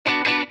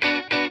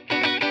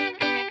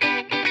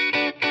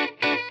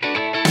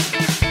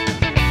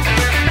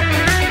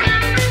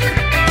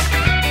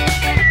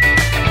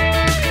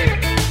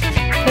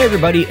Hey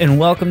everybody, and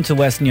welcome to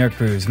West New York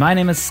Brews. My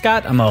name is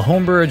Scott. I'm a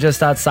homebrewer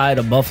just outside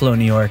of Buffalo,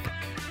 New York.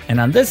 And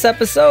on this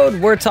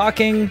episode, we're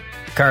talking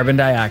carbon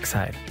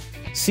dioxide,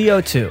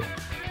 CO2,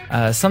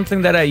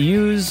 something that I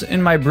use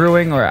in my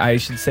brewing, or I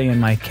should say in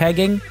my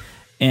kegging,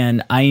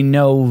 and I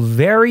know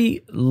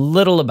very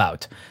little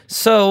about.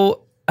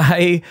 So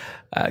I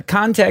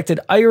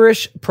contacted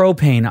Irish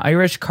Propane,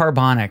 Irish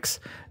Carbonics,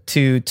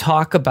 to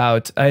talk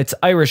about, it's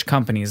Irish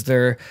companies.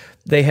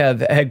 They have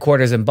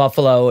headquarters in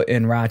Buffalo,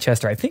 in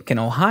Rochester, I think in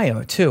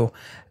Ohio too,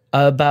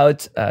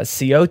 about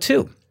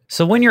CO2.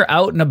 So when you're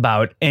out and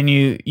about and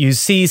you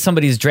see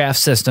somebody's draft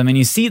system and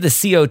you see the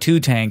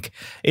CO2 tank,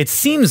 it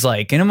seems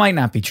like, and it might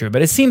not be true,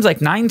 but it seems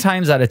like 9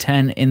 times out of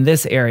 10 in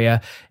this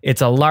area,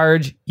 it's a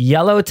large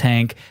yellow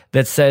tank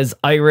that says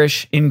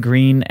Irish in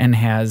green and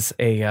has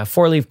a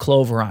 4-leaf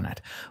clover on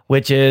it,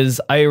 which is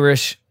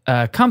Irish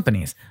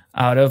companies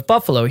out of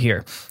Buffalo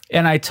here.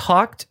 And I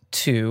talked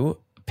to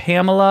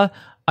Pamela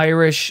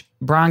Irish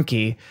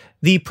Bronke,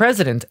 the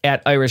president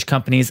at Irish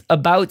Companies,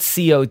 about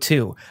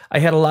CO2. I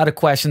had a lot of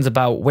questions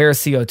about where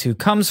CO2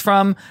 comes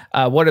from.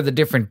 What are the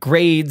different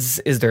grades?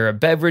 Is there a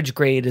beverage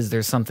grade? Is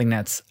there something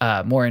that's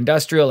more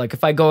industrial? Like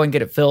if I go and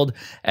get it filled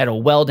at a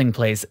welding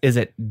place, is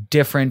it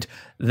different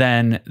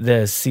than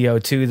the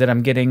CO2 that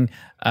I'm getting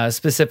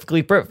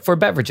specifically for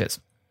beverages?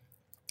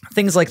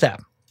 Things like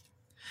that.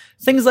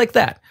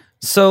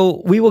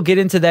 So we will get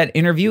into that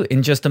interview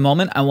in just a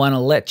moment. I want to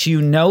let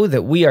you know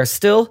that we are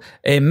still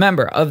a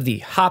member of the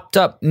Hopped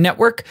Up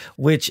Network,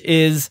 which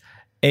is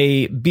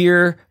a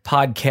beer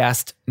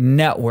podcast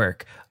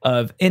network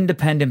of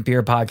independent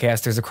beer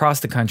podcasters across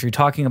the country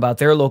talking about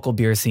their local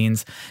beer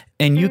scenes.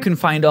 And you can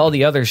find all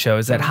the other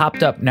shows at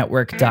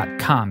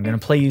hoppedupnetwork.com. I'm going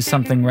to play you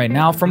something right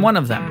now from one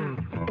of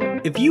them.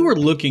 If you are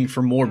looking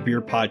for more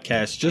beer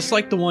podcasts just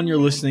like the one you're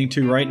listening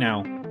to right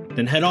now,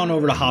 then head on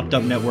over to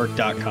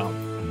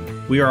hoppedupnetwork.com.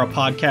 We are a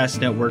podcast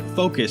network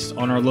focused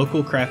on our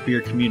local craft beer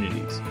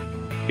communities.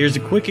 Here's a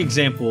quick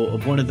example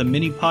of one of the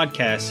many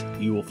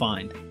podcasts you will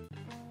find.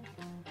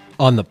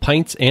 On the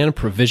Pints and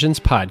Provisions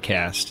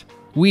podcast,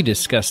 we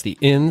discuss the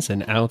ins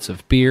and outs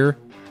of beer,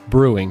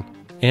 brewing,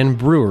 and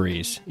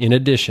breweries, in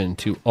addition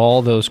to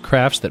all those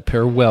crafts that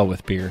pair well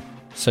with beer,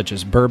 such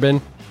as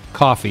bourbon,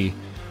 coffee,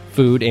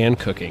 food, and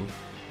cooking.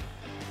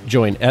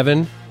 Join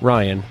Evan,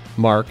 Ryan,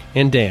 Mark,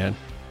 and Dan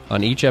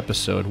on each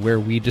episode where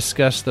we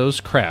discuss those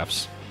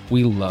crafts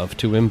we love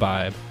to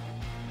imbibe.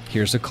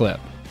 Here's a clip.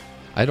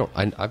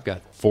 I've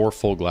got 4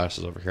 full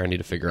glasses over here. I need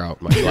to figure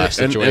out my glass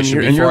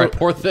situation before I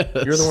pour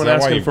this. You're the one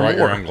asking for more.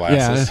 Your own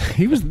glasses. Yeah,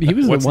 he was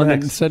the one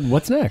next? that said,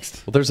 "What's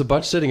next?" Well, there's a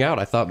bunch sitting out.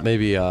 I thought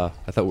maybe I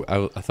thought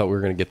we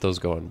were going to get those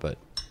going, but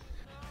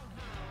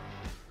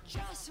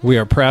we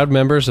are proud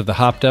members of the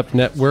Hopped Up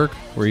Network,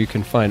 where you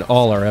can find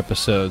all our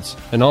episodes,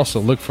 and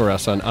also look for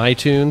us on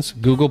iTunes,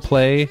 Google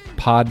Play,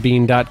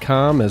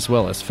 Podbean.com, as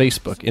well as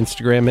Facebook,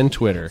 Instagram, and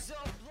Twitter.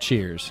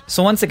 Cheers.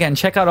 So once again,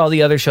 check out all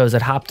the other shows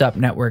at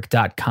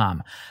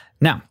hoppedupnetwork.com.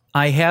 Now,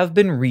 I have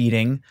been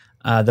reading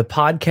the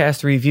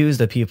podcast reviews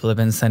that people have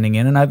been sending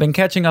in, and I've been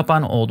catching up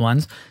on old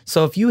ones.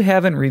 So if you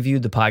haven't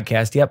reviewed the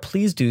podcast yet,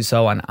 please do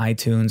so on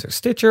iTunes or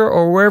Stitcher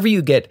or wherever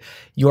you get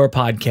your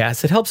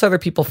podcasts. It helps other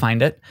people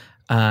find it.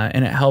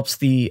 And it helps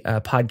the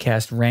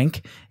podcast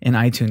rank in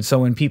iTunes. So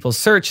when people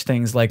search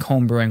things like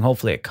homebrewing,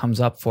 hopefully it comes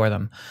up for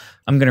them.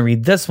 I'm going to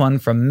read this one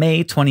from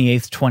May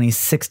 28th,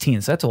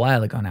 2016. So that's a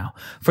while ago now.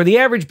 For the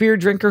average beer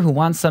drinker who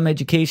wants some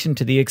education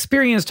to the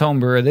experienced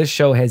homebrewer, this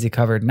show has you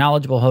covered.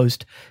 Knowledgeable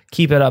host.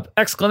 Keep it up! !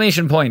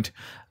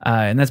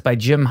 And that's by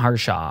Jim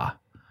Harshaw.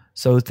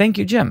 So thank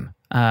you, Jim,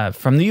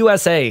 from the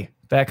USA.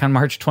 Back on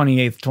March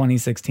 28th,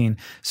 2016.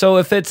 So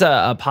if it's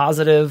a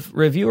positive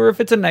review or if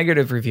it's a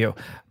negative review,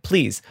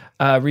 please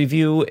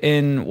review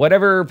in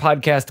whatever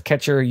podcast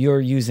catcher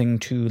you're using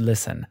to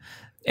listen.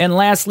 And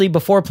lastly,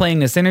 before playing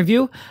this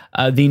interview,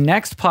 the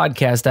next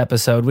podcast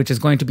episode, which is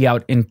going to be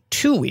out in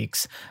 2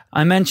 weeks,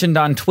 I mentioned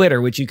on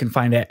Twitter, which you can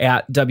find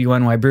at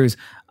WNY Brews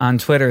on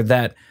Twitter,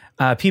 that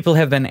people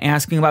have been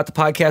asking about the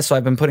podcast, so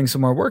I've been putting some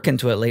more work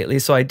into it lately.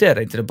 So I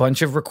did a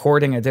bunch of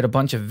recording. I did a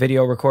bunch of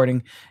video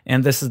recording,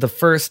 and this is the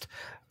first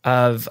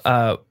of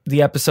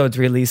the episodes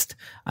released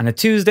on a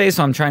Tuesday.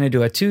 So I'm trying to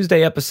do a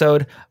Tuesday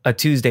episode, a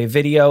Tuesday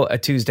video, a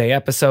Tuesday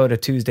episode, a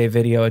Tuesday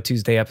video, a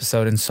Tuesday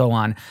episode, and so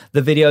on.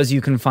 The videos you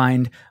can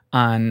find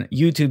on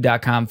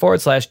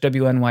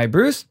youtube.com/WNY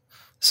Brews.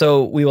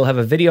 So we will have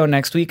a video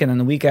next week, and then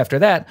the week after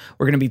that,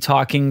 we're going to be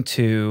talking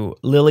to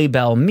Lily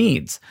Bell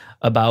Meads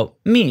about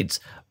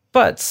meads.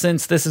 But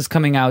since this is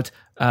coming out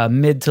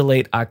mid to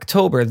late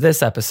October,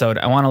 this episode,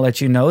 I want to let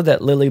you know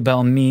that Lily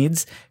Bell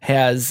Meads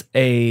has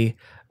a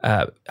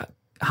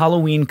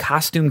Halloween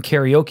costume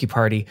karaoke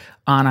party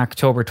on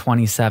October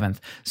 27th.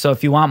 So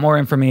if you want more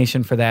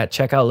information for that,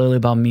 check out Lily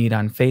Bell Mead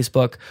on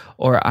Facebook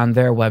or on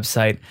their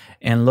website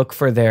and look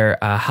for their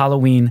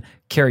Halloween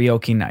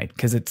karaoke night,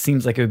 because it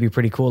seems like it would be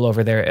pretty cool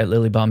over there at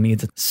Lily Bell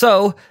Meads.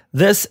 So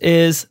this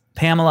is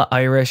Pamela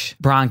Irish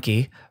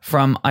Bronke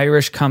from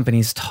Irish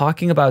Companies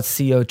talking about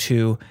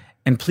CO2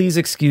 And please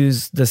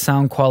excuse the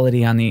sound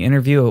quality on the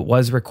interview. It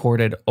was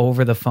recorded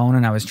over the phone,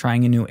 and I was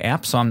trying a new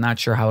app, so I'm not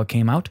sure how it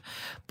came out.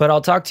 But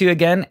I'll talk to you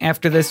again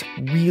after this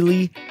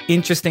really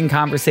interesting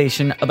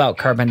conversation about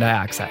carbon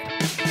dioxide.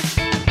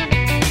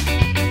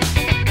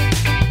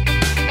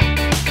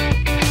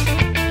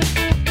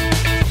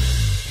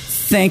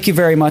 Thank you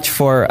very much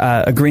for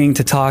agreeing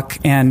to talk.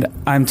 And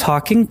I'm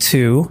talking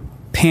to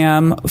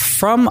Pam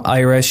from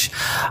Irish.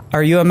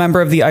 Are you a member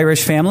of the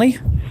Irish family?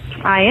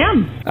 I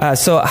am.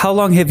 So how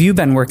long have you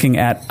been working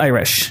at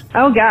Irish?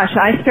 Oh, gosh.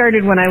 I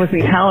started when I was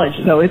in college,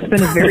 so it's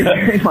been a very,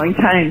 very long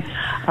time.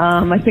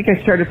 I think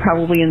I started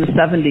probably in the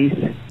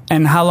 70s.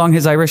 And how long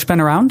has Irish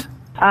been around?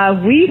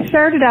 We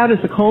started out as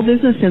a coal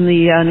business in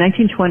the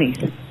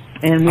 1920s,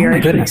 and we are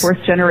actually a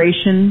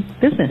fourth-generation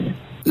business.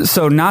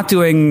 So not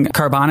doing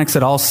carbonics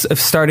at all,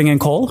 starting in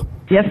coal?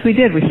 Yes, we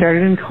did. We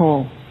started in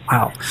coal.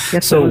 Wow.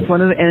 Yes, so it was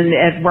one of and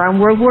around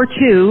World War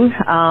II,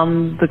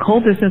 the coal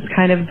business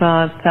kind of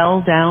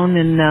fell down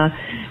and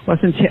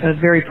wasn't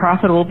very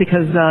profitable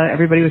because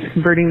everybody was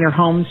converting their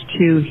homes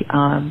to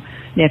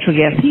natural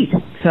gas heat.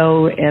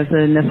 So as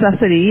a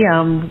necessity,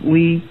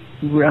 we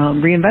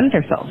reinvented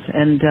ourselves.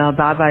 And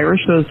Bob Irish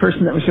was the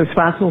person that was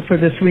responsible for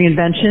this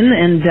reinvention,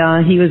 and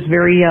he was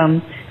very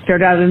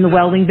started out in the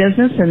welding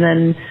business and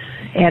then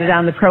added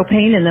on the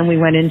propane, and then we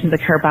went into the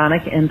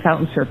carbonic and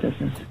fountain syrup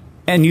business.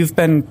 And you've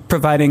been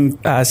providing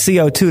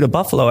CO2 to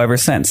Buffalo ever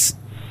since?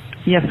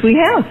 Yes, we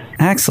have.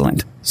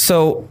 Excellent.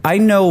 So I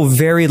know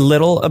very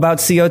little about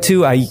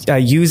CO2. I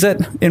use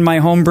it in my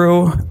home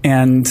brew,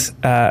 and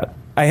I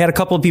had a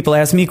couple of people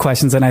ask me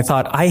questions, and I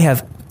thought, I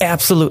have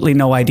absolutely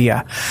no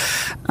idea.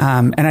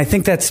 And I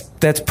think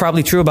that's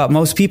probably true about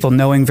most people,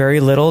 knowing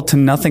very little to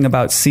nothing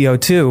about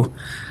CO2.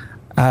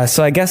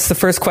 So I guess the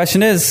first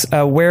question is,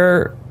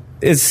 where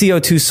is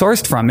CO2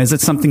 sourced from? Is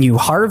it something you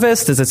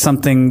harvest? Is it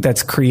something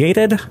that's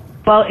created?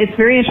 Well, it's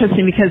very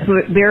interesting because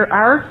there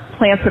are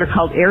plants that are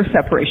called air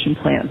separation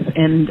plants,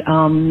 and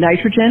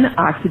nitrogen,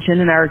 oxygen,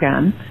 and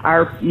argon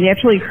are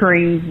naturally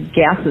occurring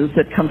gases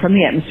that come from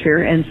the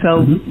atmosphere, and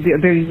so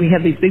we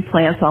have these big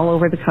plants all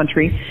over the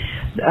country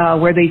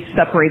where they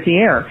separate the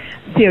air.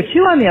 CO2,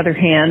 on the other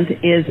hand,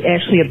 is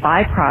actually a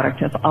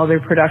byproduct of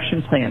other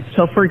production plants.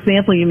 So, for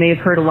example, you may have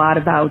heard a lot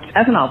about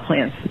ethanol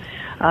plants.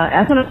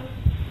 Ethanol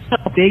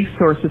a big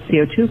source of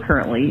CO2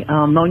 currently.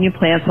 Ammonia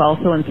plants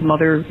also and some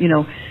other,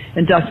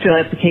 industrial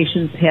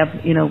applications have,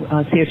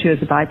 CO2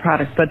 as a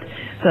byproduct. But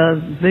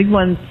the big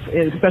ones,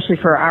 especially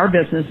for our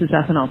business, is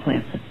ethanol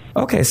plants.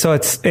 Okay, so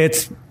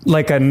it's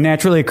like a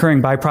naturally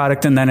occurring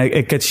byproduct, and then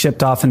it gets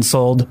shipped off and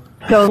sold.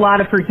 So a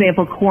lot of, for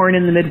example, corn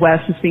in the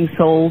Midwest is being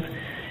sold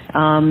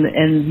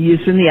and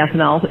used in the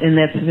ethanol, and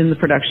that's in the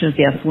production of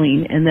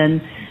gasoline. And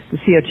then the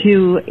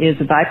CO2 is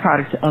a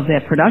byproduct of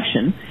that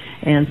production.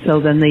 And so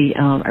then they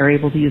are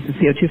able to use the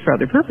CO2 for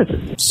other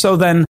purposes. So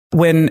then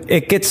when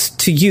it gets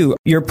to you,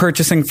 you're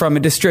purchasing from a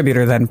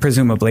distributor then,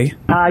 presumably?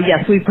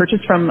 Yes, we purchase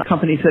from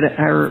companies that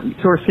are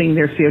sourcing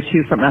their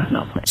CO2 from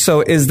ethanol plants. So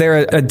is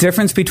there a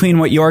difference between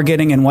what you're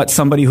getting and what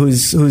somebody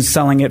who's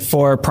selling it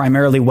for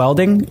primarily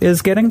welding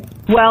is getting?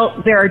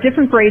 Well, there are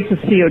different grades of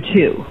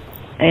CO2.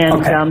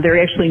 And there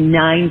are actually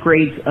 9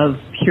 grades of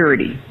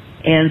purity.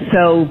 And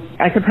so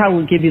I could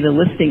probably give you the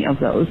listing of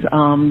those.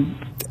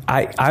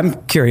 I'm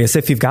curious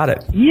if you've got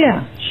it.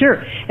 Yeah, sure.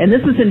 And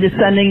this is in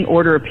descending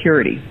order of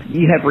purity.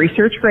 You have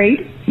research grade,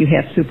 you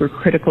have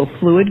supercritical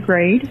fluid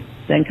grade,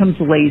 then comes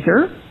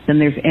laser, then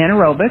there's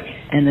anaerobic,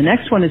 and the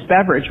next one is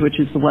beverage, which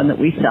is the one that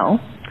we sell.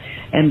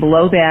 And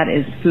below that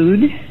is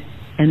food,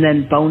 and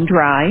then bone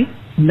dry,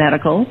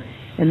 medical,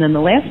 and then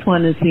the last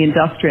one is the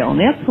industrial. And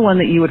that's the one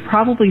that you would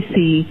probably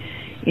see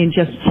in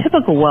just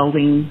typical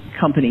welding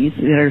companies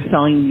that are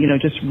selling,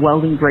 just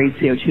welding grade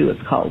CO2,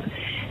 it's called.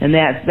 And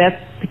that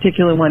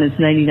particular one is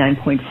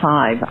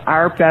 99.5.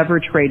 Our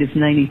beverage grade is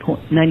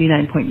 99.9%.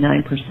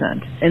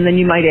 And then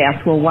you might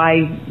ask, well,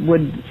 why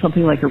would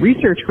something like a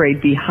research grade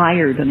be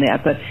higher than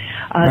that? But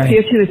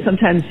CO2 is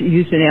sometimes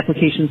used in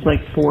applications like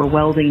for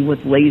welding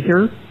with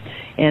laser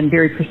and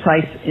very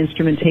precise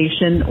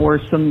instrumentation, or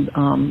some,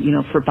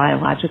 for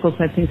biological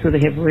type things where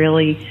they have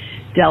really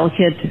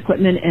delicate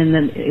equipment, and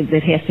then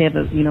it has to have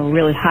a,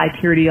 really high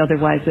purity,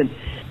 otherwise it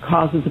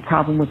causes a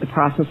problem with the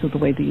process of the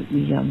way the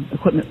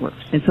equipment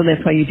works. And so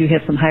that's why you do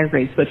have some higher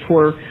grades. But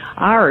for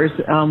ours,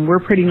 we're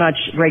pretty much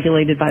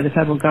regulated by the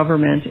federal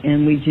government,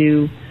 and we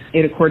do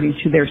it according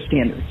to their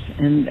standards.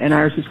 And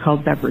ours is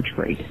called beverage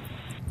grade.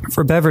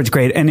 For beverage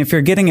grade. And if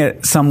you're getting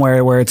it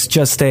somewhere where it's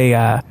just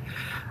a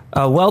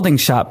welding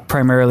shop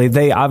primarily,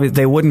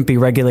 they wouldn't be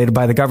regulated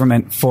by the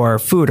government for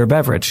food or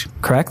beverage,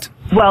 correct?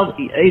 Well,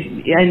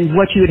 and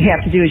what you would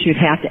have to do is you'd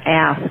have to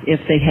ask if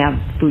they have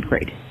food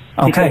grade.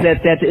 Okay. Because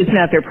that is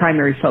not their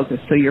primary focus,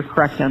 so you're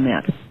correct on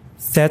that.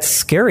 That's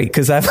scary,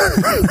 because I'm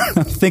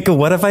thinking,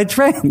 what if I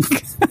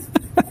drank?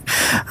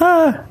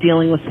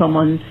 Dealing with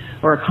someone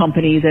or a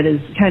company that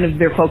is kind of,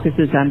 their focus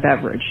is on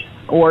beverage,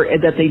 or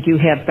that they do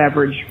have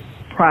beverage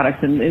products.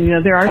 And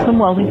there are some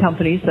welding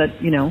companies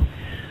that,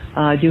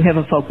 do have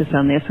a focus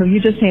on that. So you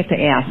just have to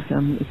ask.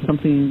 It's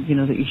something,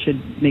 that you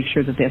should make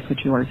sure that that's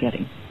what you are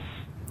getting.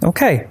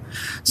 Okay.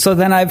 So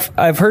then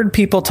I've heard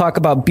people talk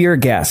about beer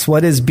gas.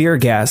 What is beer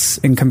gas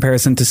in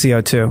comparison to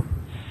CO2?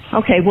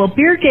 Okay, well,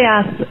 beer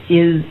gas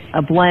is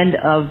a blend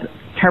of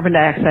carbon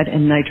dioxide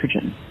and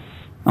nitrogen.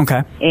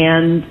 Okay.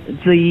 And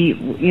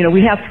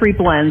we have 3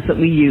 blends that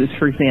we use.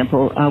 For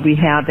example, we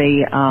have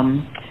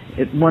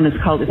it's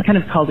kind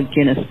of called a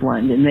Guinness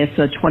blend, and it's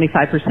a 25%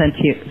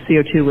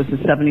 CO2 with a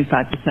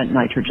 75%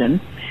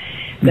 nitrogen.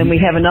 Then we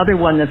have another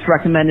one that's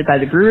recommended by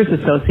the Brewers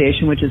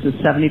Association, which is a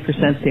 70%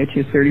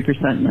 CO2,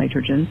 30%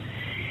 nitrogen.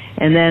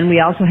 And then we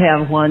also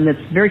have one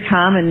that's very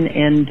common,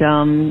 and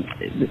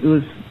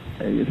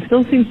it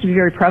still seems to be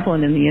very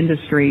prevalent in the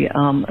industry,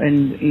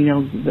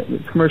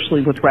 and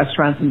commercially with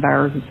restaurants and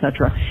bars,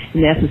 etc.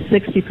 And that's a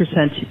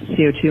 60%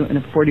 CO2 and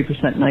a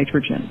 40%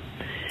 nitrogen.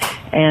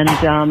 And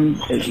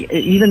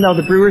even though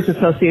the Brewers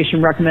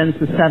Association recommends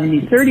the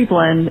 70-30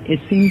 blend,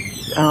 it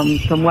seems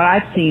from what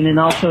I've seen, and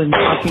also in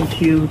talking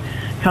to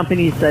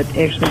companies that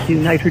actually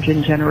do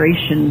nitrogen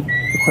generation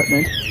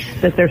equipment,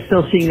 that they're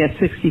still seeing that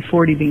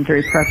 60-40 being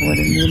very prevalent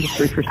in the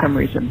industry for some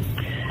reason.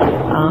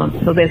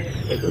 So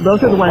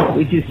those are the ones that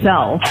we do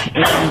sell.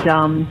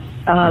 And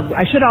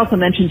I should also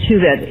mention too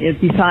that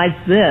besides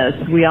this,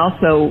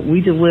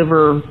 we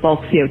deliver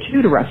bulk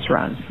CO2 to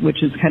restaurants,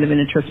 which is kind of an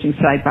interesting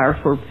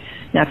sidebar for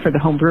not for the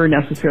home brewer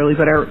necessarily,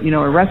 but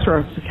our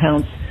restaurant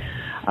accounts.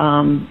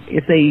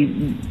 If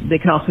they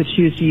can also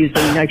choose to use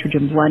a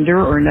nitrogen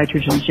blender or a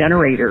nitrogen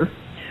generator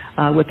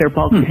with their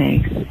bulk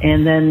tanks.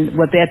 And then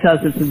what that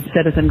does is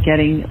instead of them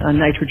getting a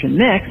nitrogen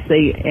mix,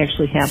 they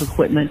actually have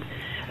equipment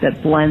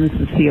that blends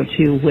the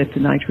CO2 with the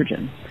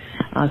nitrogen.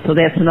 So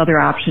that's another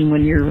option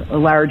when you're a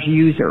large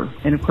user.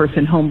 And of course,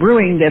 in home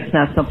brewing, that's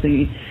not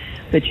something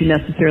that you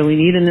necessarily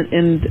need. And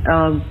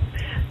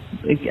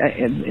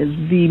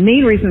the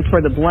main reason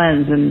for the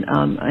blends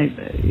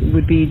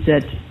would be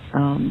that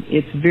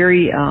it's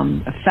very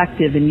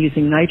effective in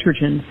using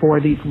nitrogen for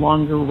these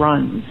longer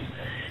runs.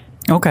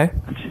 Okay.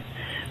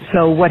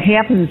 So what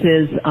happens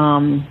is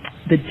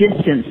the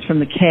distance from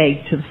the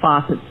keg to the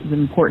faucet is an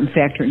important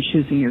factor in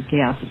choosing your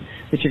gas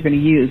that you're going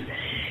to use.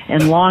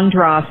 And long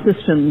draw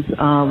systems,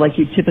 like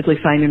you typically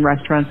find in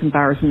restaurants and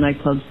bars and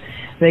nightclubs,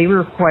 they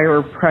require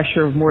a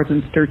pressure of more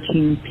than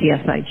 13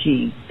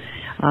 psig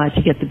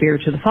to get the beer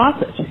to the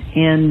faucet.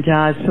 And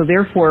so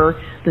therefore,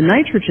 the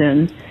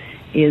nitrogen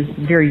is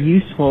very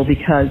useful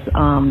because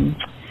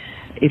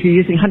if you're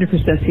using 100%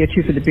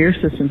 CO2 for the beer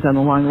systems on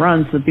the long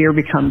runs, the beer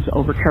becomes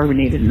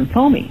overcarbonated and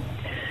foamy.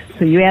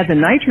 So you add the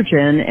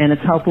nitrogen, and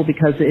it's helpful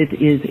because it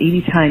is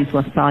 80 times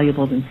less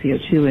soluble than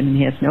CO2, and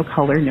it has no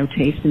color, no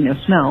taste, and no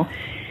smell.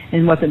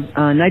 And what the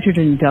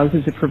nitrogen does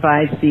is it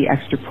provides the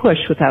extra push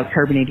without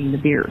carbonating the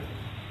beer.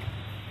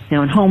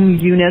 Now, in home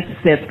units,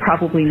 that's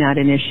probably not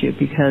an issue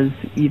because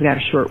you've got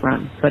a short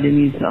run. But in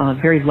these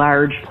very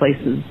large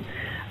places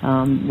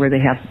where they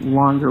have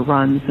longer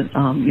runs,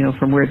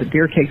 from where the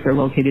beer kegs are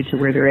located to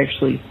where they're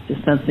actually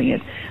dispensing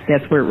it,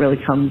 that's where it really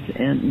comes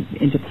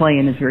into play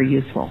and is very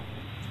useful.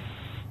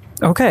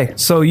 Okay,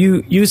 so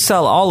you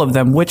sell all of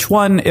them. Which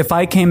one, if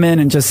I came in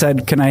and just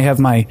said, can I have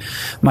my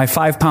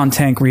 5-pound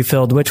tank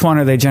refilled, which one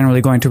are they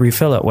generally going to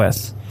refill it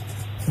with?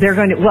 They're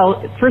going to,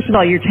 well, first of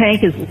all, your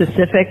tank is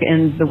specific,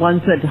 and the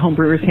ones that home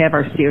brewers have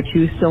are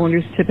CO2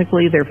 cylinders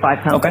typically. They're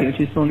 5-pound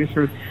CO2 cylinders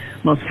for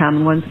most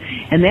common ones.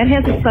 And that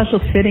has a special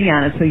fitting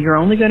on it, so you're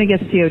only going to get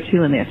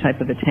CO2 in that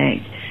type of a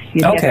tank.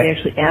 You have to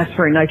actually ask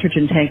for a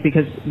nitrogen tank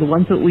because the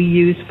ones that we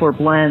use for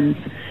blends,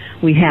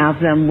 we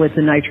have them with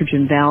the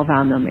nitrogen valve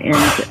on them.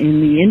 And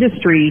in the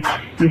industry,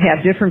 you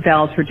have different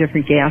valves for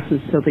different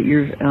gases so that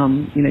you're,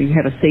 you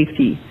have a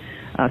safety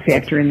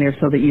factor in there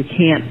so that you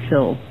can't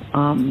fill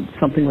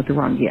something with the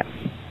wrong gas.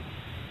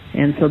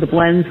 And so the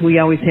blends, we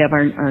always have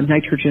our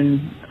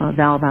nitrogen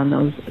valve on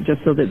those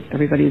just so that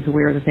everybody is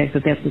aware of the fact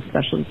that that's a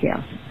specialty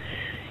gas.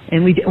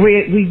 And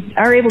we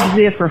are able to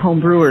do it for home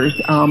brewers.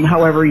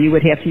 However, you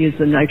would have to use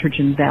the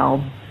nitrogen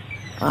valve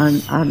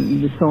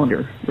on the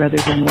cylinder rather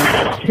than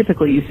what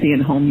typically you see in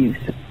home use.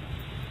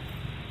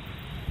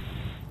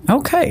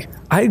 Okay.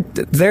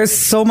 There's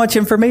so much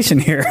information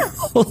here.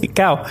 Holy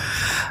cow.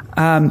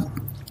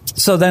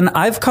 So then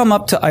I've come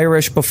up to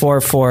Irish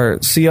before for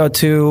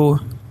CO2,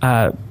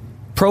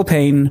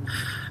 propane,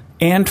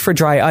 and for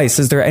dry ice.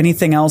 Is there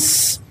anything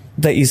else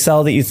that you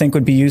sell that you think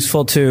would be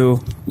useful to,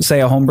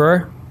 say, a home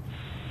brewer?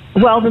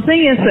 Well, the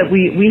thing is that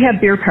we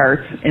have beer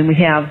carts, and we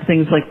have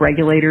things like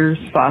regulators,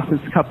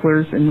 faucets,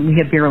 couplers, and we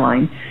have beer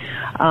line.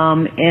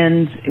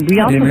 And we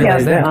also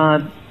have,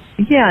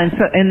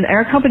 and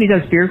our company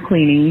does beer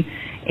cleaning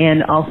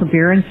and also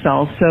beer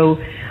installs. So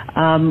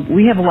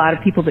we have a lot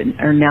of people that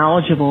are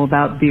knowledgeable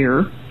about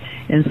beer.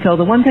 And so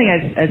the one thing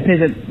I'd say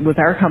that with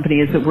our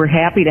company is that we're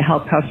happy to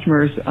help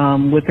customers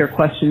with their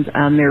questions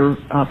on their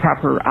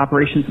proper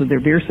operations of their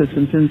beer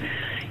systems. And,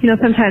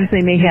 sometimes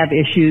they may have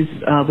issues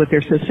with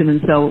their system.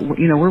 And so,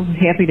 we're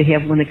happy to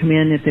have when they come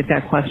in, if they've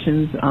got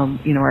questions,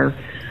 our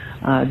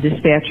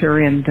dispatcher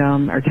and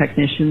our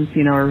technicians,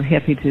 are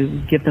happy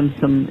to give them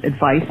some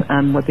advice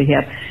on what they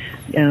have.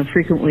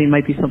 Frequently it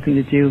might be something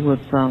to do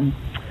with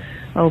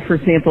for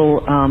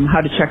example,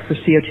 how to check for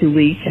CO2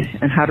 leak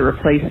and how to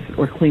replace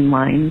or clean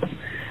lines.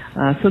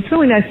 So it's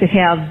really nice to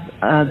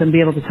have them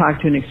be able to talk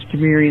to an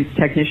experienced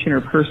technician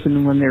or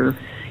person when they're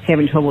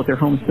having trouble with their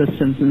home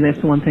systems, and that's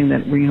the one thing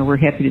that we're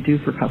happy to do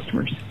for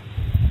customers.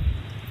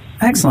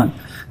 Excellent.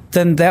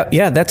 Then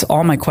that's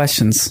all my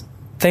questions.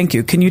 Thank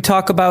you. Can you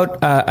talk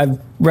about, I've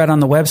read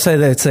on the website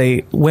that it's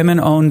a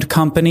women-owned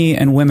company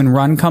and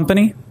women-run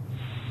company?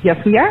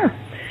 Yes, we are.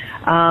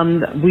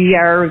 We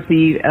are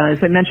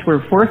as I mentioned,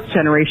 we're a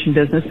fourth-generation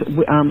business.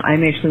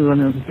 I'm actually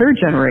one of the third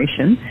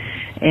generation.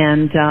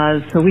 And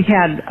so we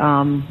had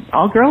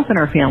all girls in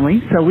our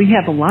family, so we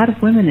have a lot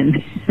of women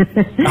in,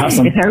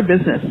 awesome. in our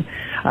business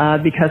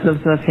because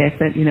of the fact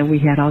that, we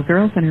had all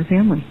girls in our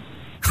family.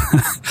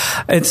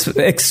 It's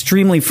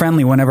extremely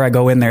friendly whenever I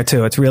go in there,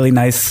 too. It's really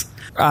nice.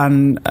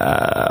 On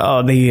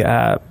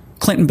the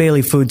Clinton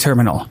Bailey Food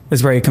Terminal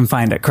is where you can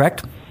find it,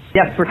 correct?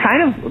 Yes, we're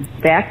kind of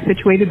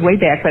situated way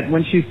back, but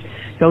once you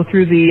go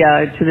through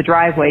to the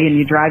driveway and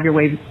you drive your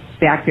way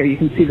back there, you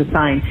can see the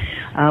sign.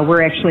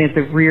 We're actually at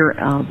the rear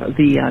of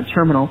the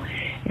terminal,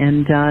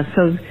 and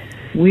so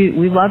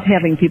we love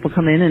having people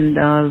come in, and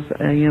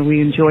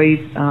we enjoy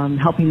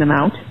helping them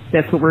out.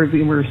 That's what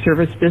we're a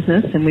service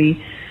business, and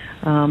we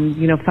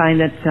find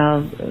that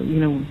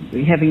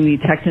having the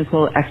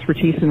technical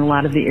expertise in a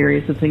lot of the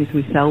areas of things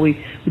we sell.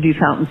 We do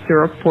fountain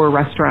syrup for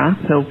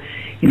restaurants, so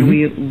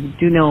we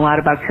do know a lot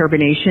about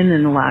carbonation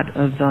and a lot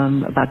of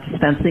about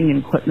dispensing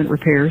and equipment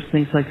repairs,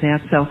 things like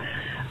that. So.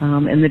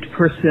 And the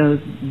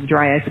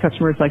dry ice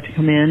customers like to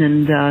come in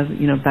and,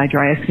 buy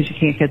dry ice because you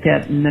can't get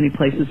that in many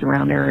places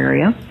around our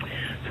area.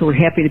 So we're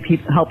happy to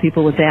help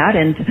people with that.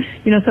 And,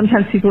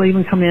 sometimes people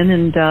even come in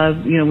and,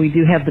 we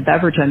do have the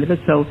beverage end of it.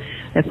 So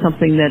that's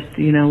something that,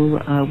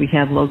 we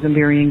have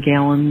Loganberry and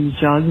gallon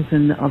jugs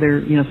and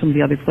other, some of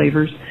the other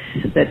flavors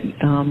that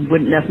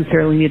wouldn't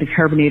necessarily need a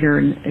carbonator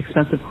and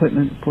expensive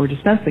equipment for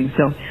dispensing.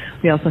 So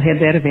we also have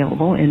that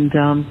available. And,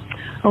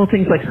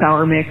 things like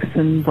sour mix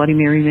and Bloody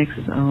Mary mix,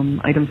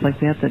 items like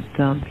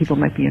that people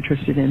might be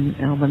interested in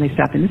when they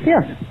stop in to see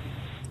us.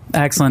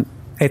 Excellent.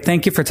 Hey,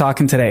 thank you for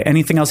talking today.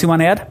 Anything else you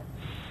want to add?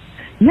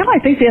 No, I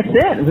think that's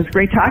it. It was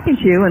great talking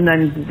to you, and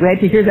I'm glad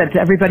to hear that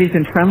everybody's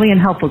been friendly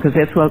and helpful because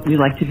that's what we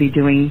like to be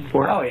doing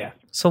for. Oh, yeah.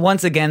 So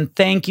once again,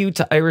 thank you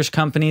to Irish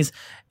Companies,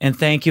 and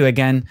thank you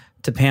again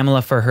to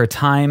Pamela for her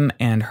time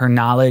and her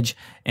knowledge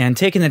and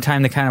taking the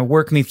time to kind of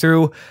work me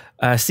through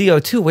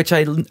CO2, which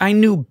I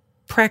knew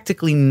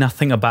practically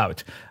nothing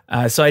about.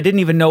 So I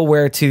didn't even know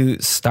where to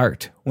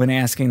start when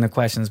asking the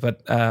questions,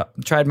 but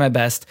tried my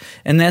best.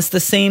 And that's the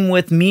same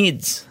with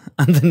meads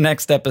on the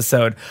next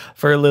episode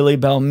for Lily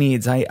Bell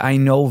Meads. I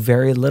know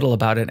very little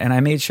about it, and I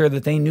made sure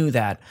that they knew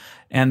that.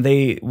 And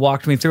they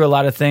walked me through a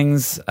lot of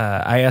things.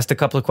 I asked a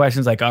couple of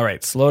questions like, all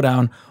right, slow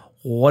down.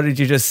 What did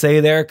you just say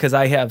there? Because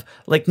I have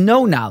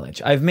no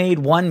knowledge. I've made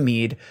one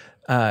mead,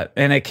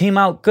 and it came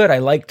out good. I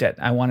liked it.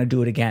 I want to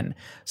do it again.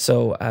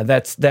 So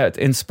that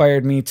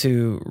inspired me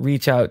to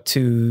reach out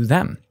to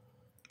them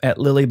at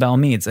Lily Bell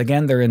Meads.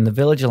 Again, they're in the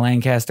Village of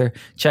Lancaster.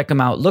 Check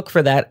them out. Look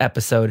for that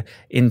episode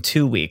in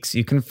 2 weeks.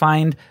 You can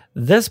find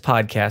this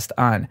podcast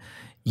on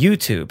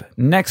YouTube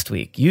next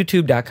week,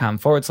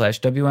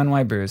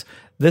 youtube.com/WNY Brews.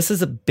 This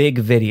is a big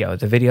video,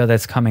 the video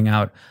that's coming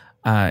out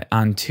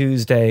on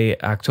Tuesday,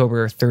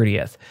 October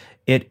 30th.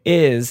 It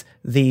is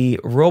the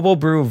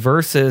RoboBrew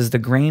versus the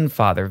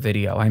Grainfather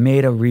video. I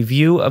made a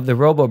review of the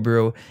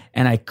RoboBrew,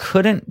 and I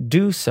couldn't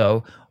do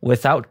so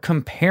without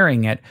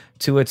comparing it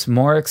to its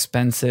more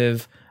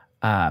expensive,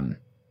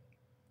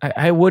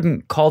 I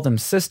wouldn't call them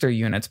sister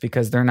units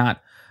because they're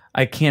not,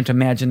 I can't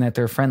imagine that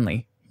they're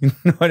friendly. You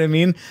know what I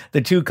mean?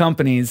 The two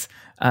companies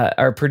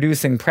are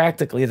producing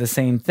practically the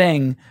same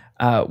thing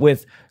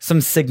with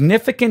some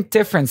significant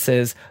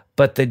differences,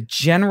 but the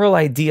general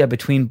idea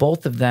between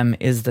both of them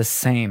is the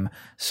same.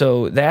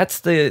 So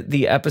that's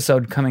the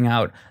episode coming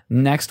out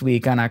next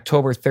week on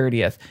October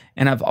 30th.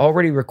 And I've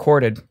already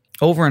recorded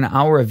over an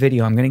hour of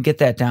video. I'm going to get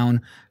that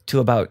down to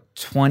about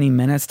 20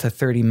 minutes to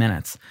 30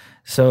 minutes.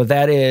 So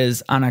that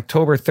is on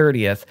October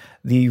 30th,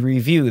 the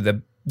review,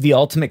 the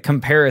ultimate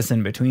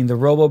comparison between the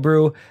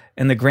RoboBrew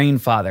and the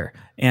Grainfather,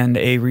 and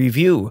a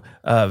review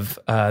of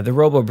the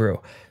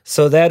RoboBrew.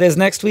 So that is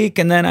next week.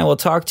 And then I will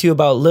talk to you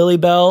about Lily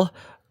Bell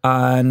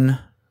on,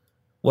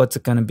 what's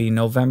it going to be,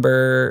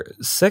 November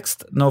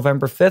 6th,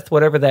 November 5th,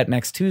 whatever that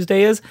next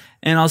Tuesday is.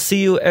 And I'll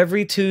see you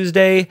every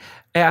Tuesday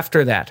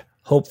after that,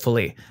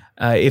 hopefully.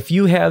 If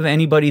you have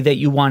anybody that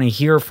you want to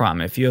hear from,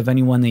 if you have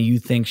anyone that you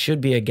think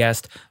should be a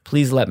guest,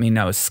 please let me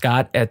know.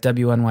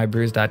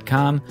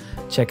 Scott@WNYBrews.com.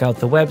 Check out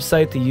the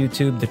website, the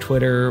YouTube, the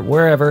Twitter,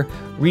 wherever.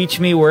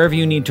 Reach me wherever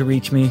you need to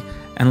reach me,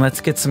 and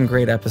let's get some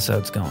great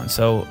episodes going.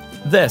 So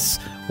this,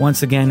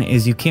 once again,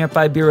 is You Can't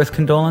Buy Beer with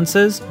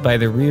Condolences by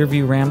the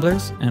Rearview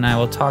Ramblers, and I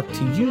will talk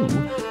to you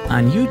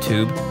on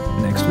YouTube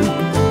next week.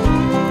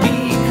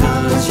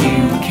 Because you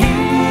can't